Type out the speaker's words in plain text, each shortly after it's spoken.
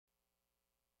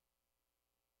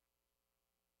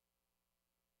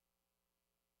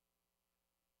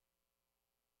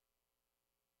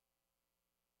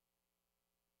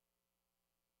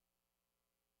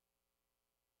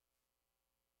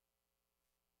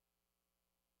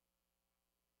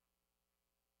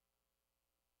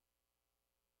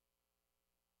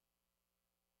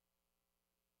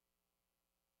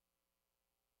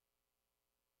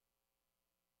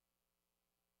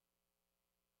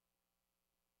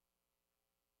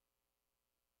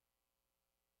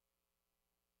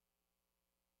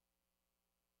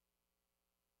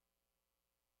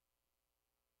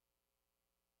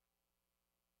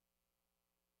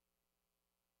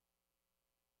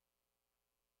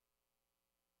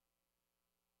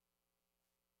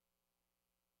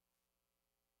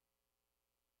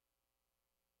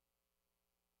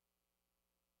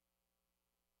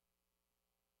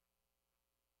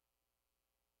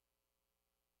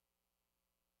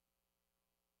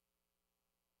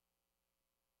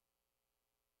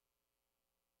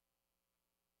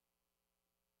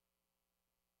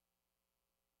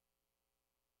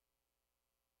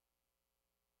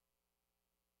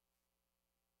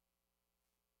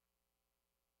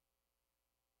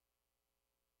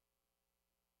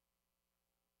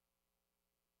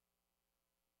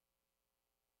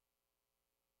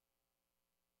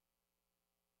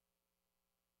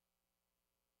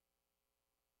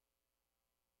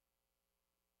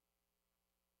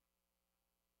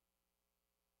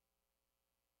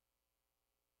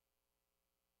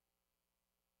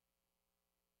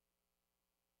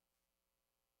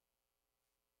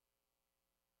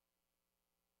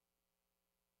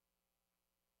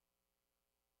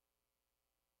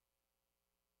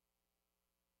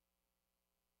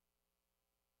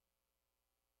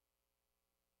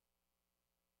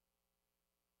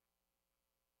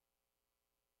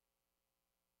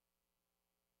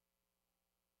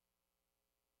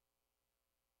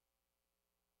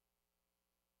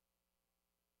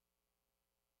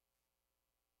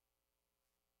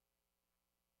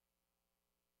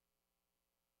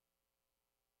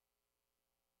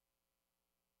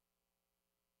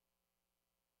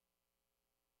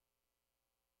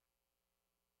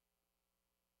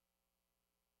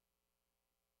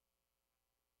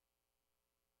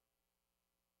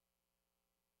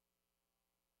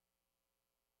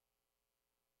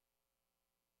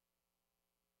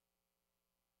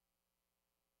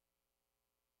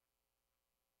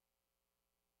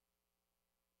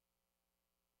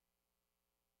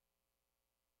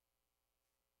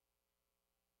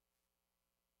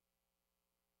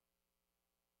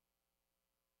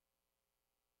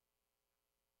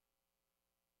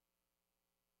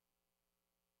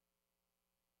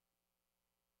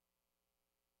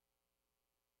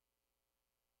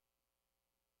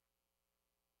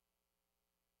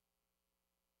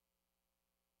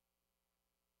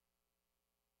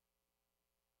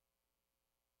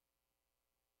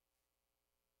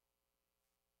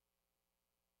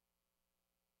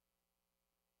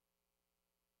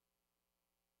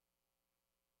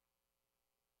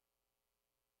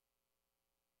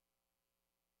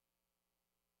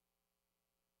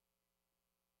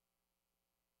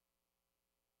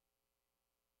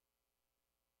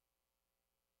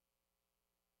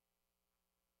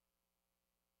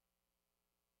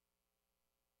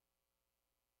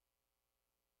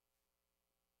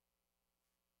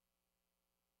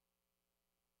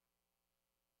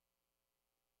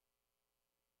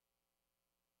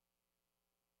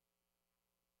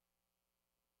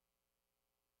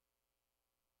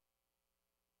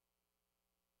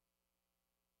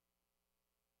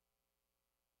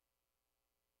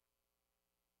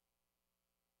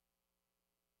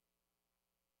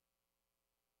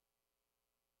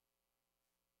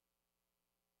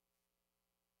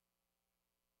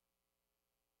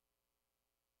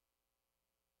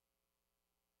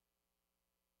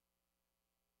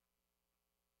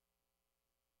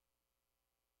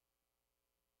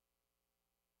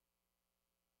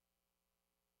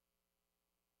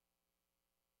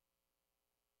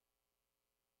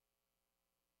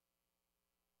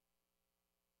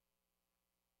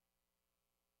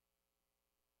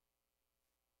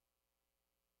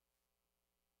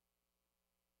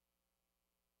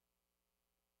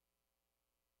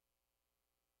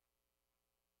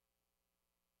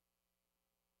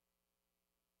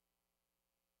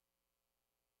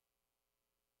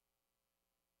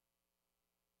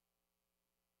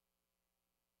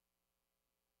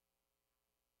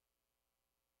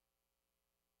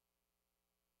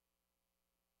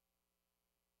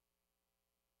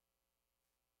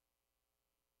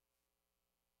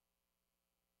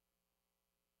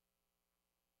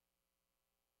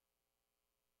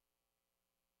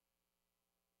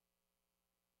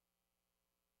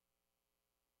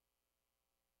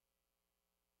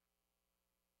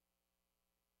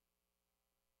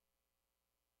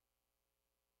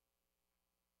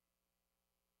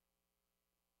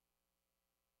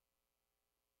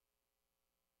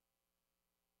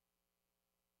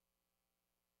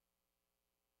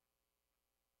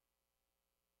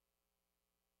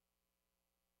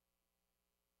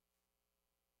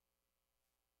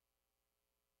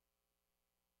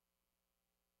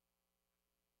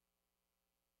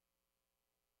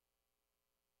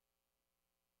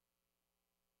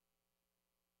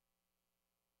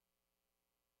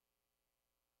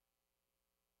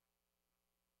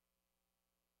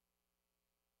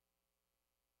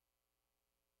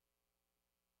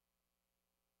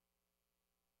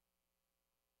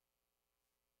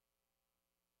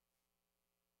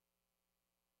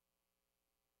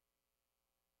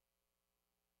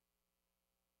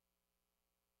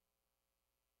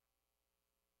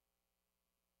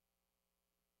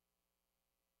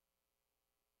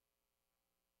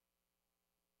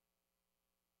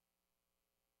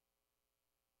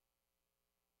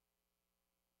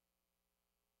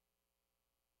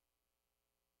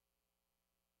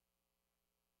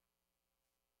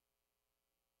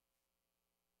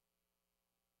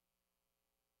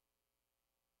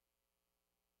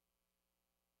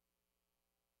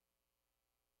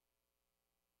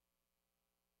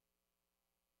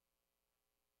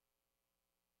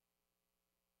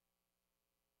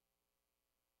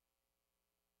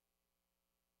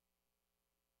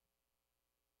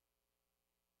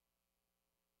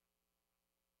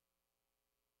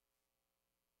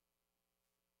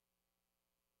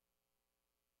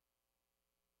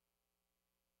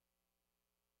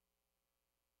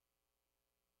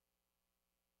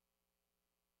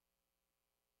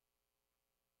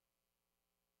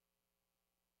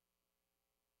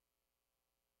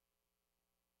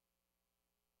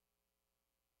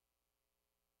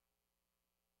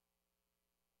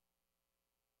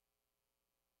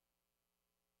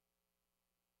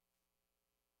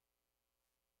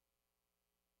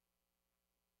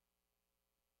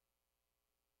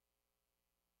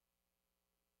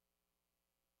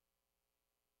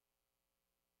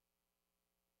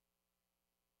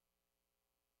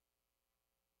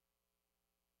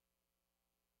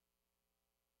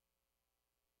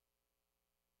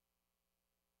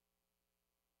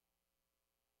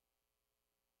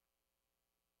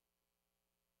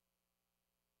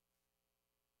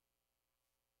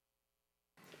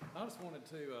I just wanted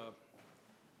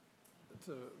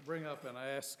to bring up and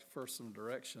ask for some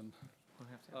direction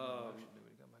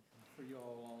for you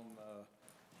all on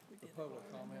the public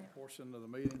comment portion of the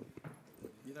meeting.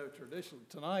 You know, traditionally,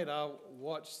 tonight I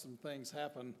watched some things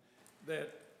happen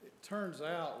that it turns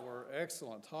out were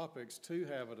excellent topics to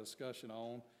have a discussion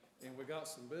on, and we got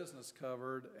some business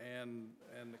covered and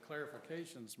the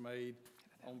clarifications made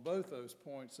on both those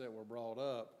points that were brought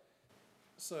up.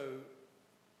 So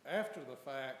after the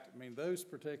fact, I mean, those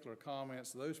particular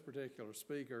comments, those particular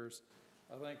speakers,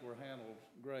 I think were handled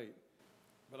great.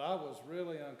 But I was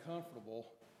really uncomfortable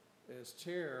as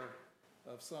chair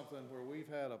of something where we've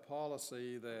had a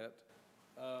policy that,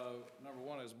 number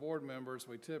one, as board members,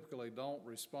 we typically don't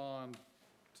respond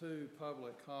to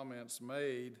public comments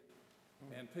made,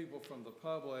 and people from the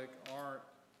public aren't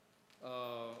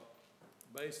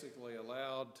basically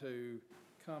allowed to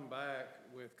come back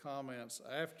with comments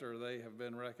after they have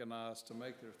been recognized to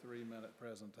make their 3-minute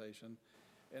presentation.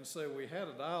 And so we had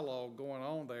a dialogue going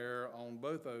on there on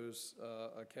both those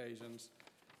occasions.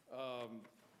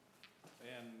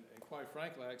 And quite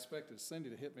frankly, I expected Cindy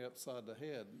to hit me upside the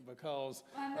head because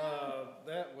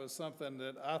that was something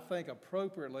that I think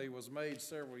appropriately was made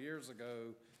several years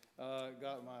ago,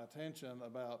 got my attention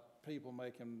about people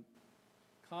making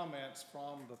comments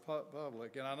from the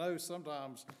public. And I know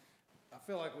sometimes I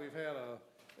feel like we've had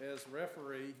as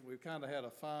referee, we've kind of had a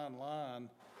fine line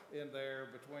in there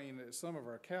between some of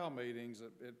our CAL meetings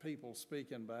at people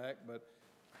speaking back, but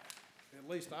at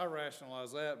least I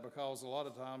rationalize that because a lot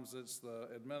of times it's the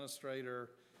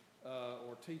administrator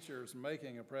or teachers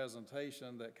making a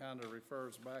presentation that kind of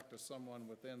refers back to someone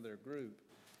within their group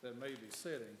that may be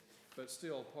sitting, but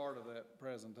still part of that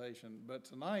presentation. But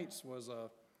tonight's was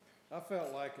I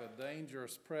felt like a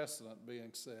dangerous precedent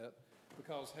being set,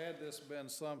 because had this been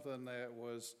something that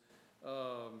was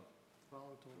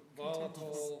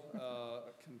volatile,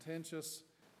 contentious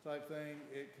type thing,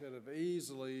 it could have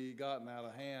easily gotten out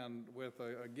of hand with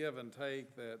a give and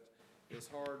take that is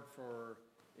hard for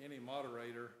any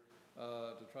moderator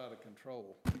to try to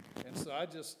control. And so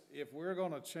if we're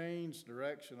going to change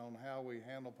direction on how we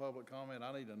handle public comment,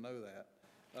 I need to know that,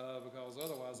 because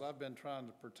otherwise I've been trying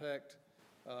to protect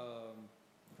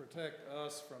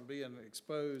us from being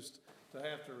exposed to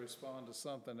have to respond to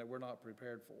something that we're not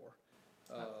prepared for.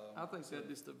 I think that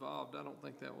just evolved. I don't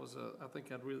think that was I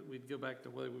think we'd go back to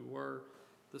the way we were.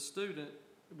 The student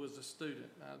was a student.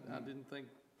 I didn't think,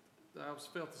 I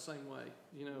felt the same way,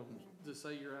 you know, to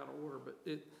say you're out of order, but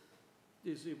it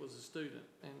was a student.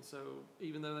 And so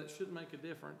even though that shouldn't make a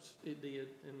difference, it did,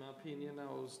 in my opinion.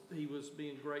 He was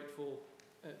being grateful,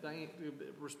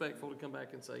 respectful to come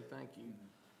back and say thank you.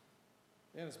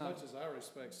 And as much as I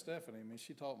respect Stephanie, I mean,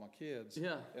 she taught my kids.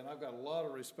 Yeah. And I've got a lot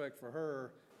of respect for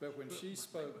her, but when she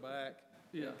spoke back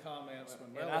in comments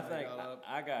when Melanie I think got up.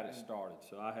 I got it started,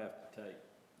 so I have to take,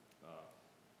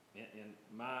 and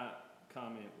my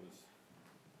comment was,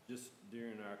 just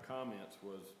during our comments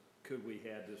was, could we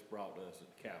have this brought to us at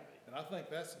the county? And I think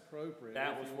that's appropriate.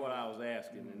 That was what I was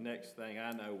asking. The next thing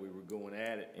I know, we were going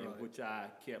at it, and Right. which I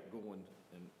kept going,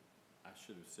 and I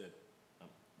should have said,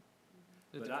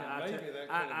 but maybe that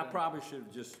I probably should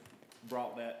have just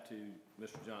brought that to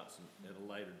Mr. Johnson at a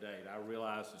later date. I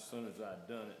realized as soon as I'd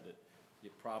done it that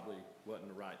it probably wasn't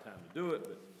the right time to do it,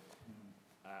 but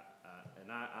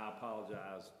I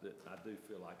apologize that I do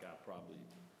feel like I probably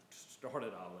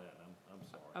started all that. I'm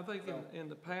sorry. I think in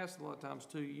the past, a lot of times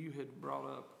too, you had brought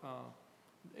up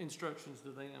instructions to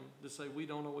them to say we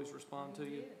don't always respond to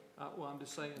you. Well, I'm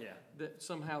just saying that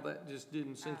somehow that just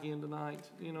didn't sink in tonight.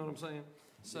 You know what I'm saying?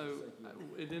 So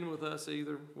it didn't with us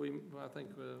either. I think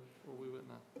or we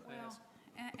wouldn't have asked.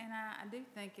 And I do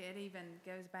think it even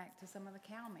goes back to some of the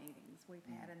CAL meetings we've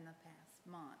had in the past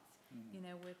months, you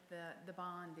know, with the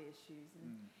bond issues.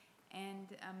 And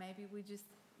maybe we just,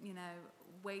 you know,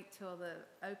 wait till the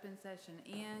open session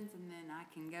ends and then I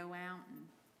can go out and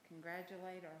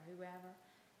congratulate or whoever.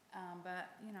 But,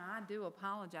 you know, I do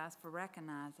apologize for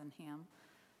recognizing him.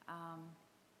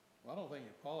 Well, I don't think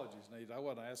apologies needed. I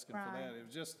wasn't asking for that. It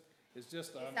was just.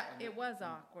 It was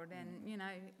awkward, and you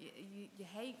know, you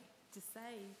hate to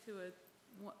say to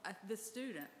the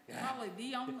student, probably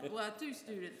the only, well, 2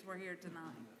 students were here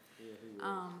tonight. Yeah, he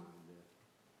was.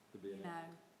 You know,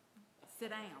 sit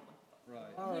down.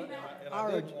 Right. And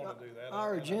I didn't want to do that.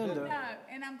 Our agenda. No,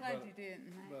 and I'm glad you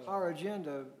didn't. Our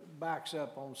agenda backs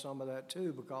up on some of that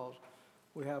too, because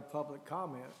we have public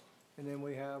comment and then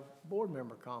we have board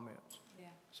member comments. Yeah.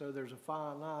 So there's a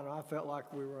fine line. I felt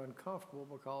like we were uncomfortable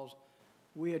because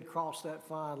we had crossed that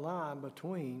fine line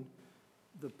between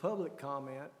the public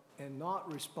comment and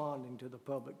not responding to the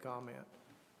public comment.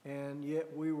 and yet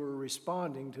we were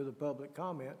responding to the public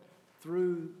comment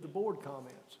through the board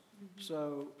comments.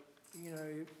 So, you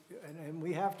know, and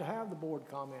we have to have the board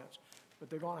comments, but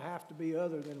they're gonna have to be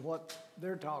other than what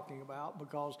they're talking about,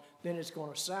 because then it's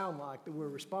gonna sound like that we're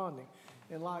responding.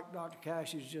 And like Dr.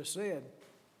 Cash has just said,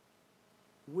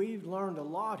 we've learned a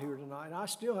lot here tonight, and I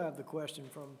still have the question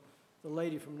from the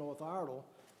lady from North Iredell.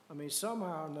 I mean,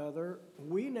 somehow or another,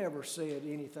 we never said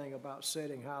anything about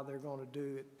setting how they're gonna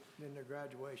do it in their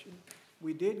graduation.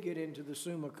 We did get into the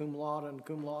summa cum laude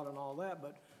and all that,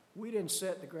 but we didn't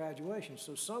set the graduation.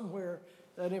 So somewhere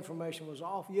that information was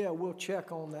off. Yeah, we'll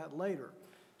check on that later.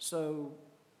 So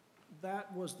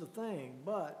that was the thing.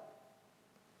 But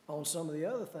on some of the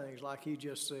other things, like he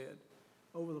just said,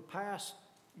 over the past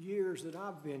years that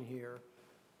I've been here,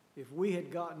 if we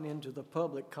had gotten into the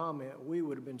public comment, we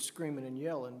would have been screaming and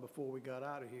yelling before we got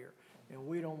out of here. And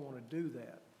we don't want to do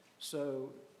that.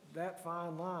 So that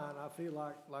fine line, I feel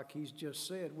like he's just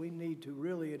said, we need to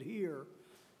really adhere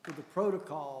to the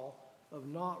protocol of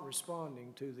not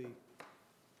responding to the,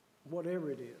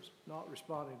 whatever it is, not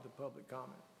responding to the public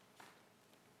comment.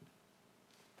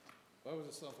 That was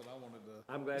just something I wanted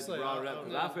to. I'm glad you brought it up,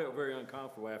 because I felt very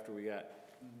uncomfortable after we got,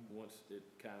 once it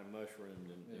kind of mushroomed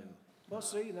and. Well,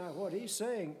 see, now what he's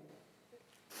saying,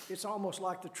 it's almost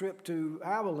like the trip to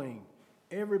Abilene.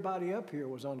 Everybody up here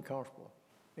was uncomfortable,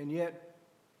 and yet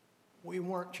we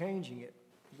weren't changing it.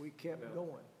 We kept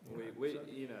going. We,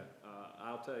 you know,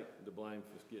 I'll take the blame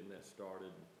for getting that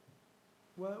started.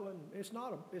 Well, it's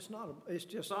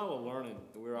just. It's all a learning,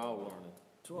 we're all learning.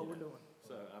 That's what we're doing.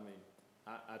 So, I mean,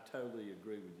 I totally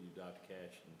agree with you, Dr.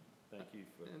 Cash, and thank you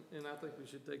for. And I think we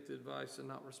should take the advice and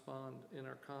not respond in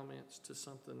our comments to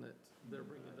something that they're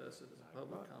bringing to us as a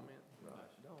public comment.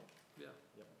 Right, don't. Yeah.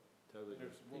 Totally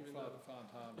agree. We'll try to find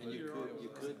time. And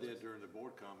you could do during the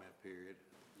board comment period,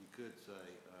 you could say,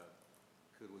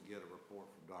 could we get a report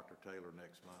from Dr. Taylor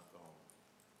next month on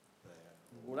that?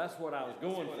 Well, that's what I was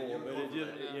going for, but it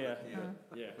just,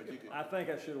 yeah. But you could- I think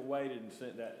I should have waited and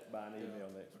sent that by an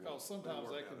email next week. Because sometimes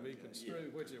that can be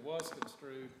construed, which it was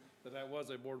construed, that was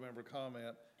a board member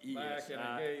comment back, Yes,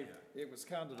 and it was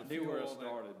kind of the I knew where it fuel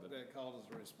started, but. that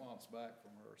caused a response back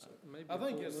from her, so. Maybe I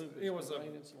think a full loop is it was a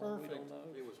raining so long, we perfect, don't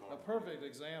know. It was a hard. perfect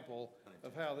example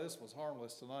of how this was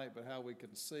harmless tonight, but how we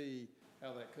can see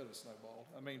how that could have snowballed.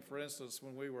 I mean, for instance,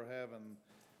 when we were having,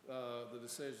 the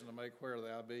decision to make where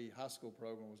the IB high school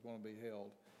program was gonna be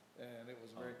held, and it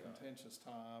was a very contentious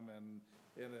time, and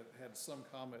it had some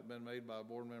comment been made by a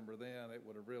board member then, it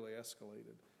would have really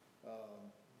escalated.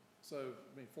 So,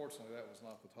 I mean, fortunately, that was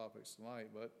not the topics tonight,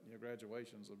 but, you know,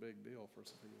 graduation's a big deal for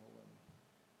some people, and,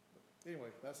 but anyway,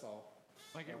 that's all.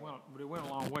 I think it went a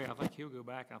long way. I think he'll go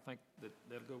back. I think that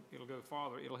it'll go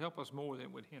farther. It'll help us more than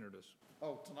it would hinder us.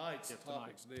 Oh, tonight's Yeah, tonight.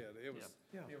 topics did, it was,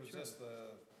 Yeah, it was sure. just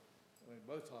I mean,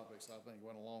 both topics, I think,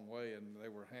 went a long way, and they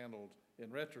were handled, in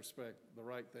retrospect, the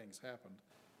right things happened,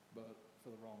 but for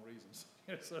the wrong reasons.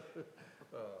 So,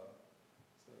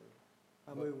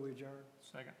 I move we adjourn.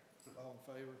 Second. all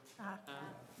in favor?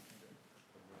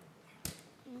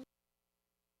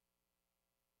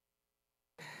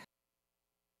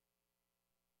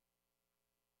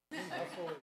 I fully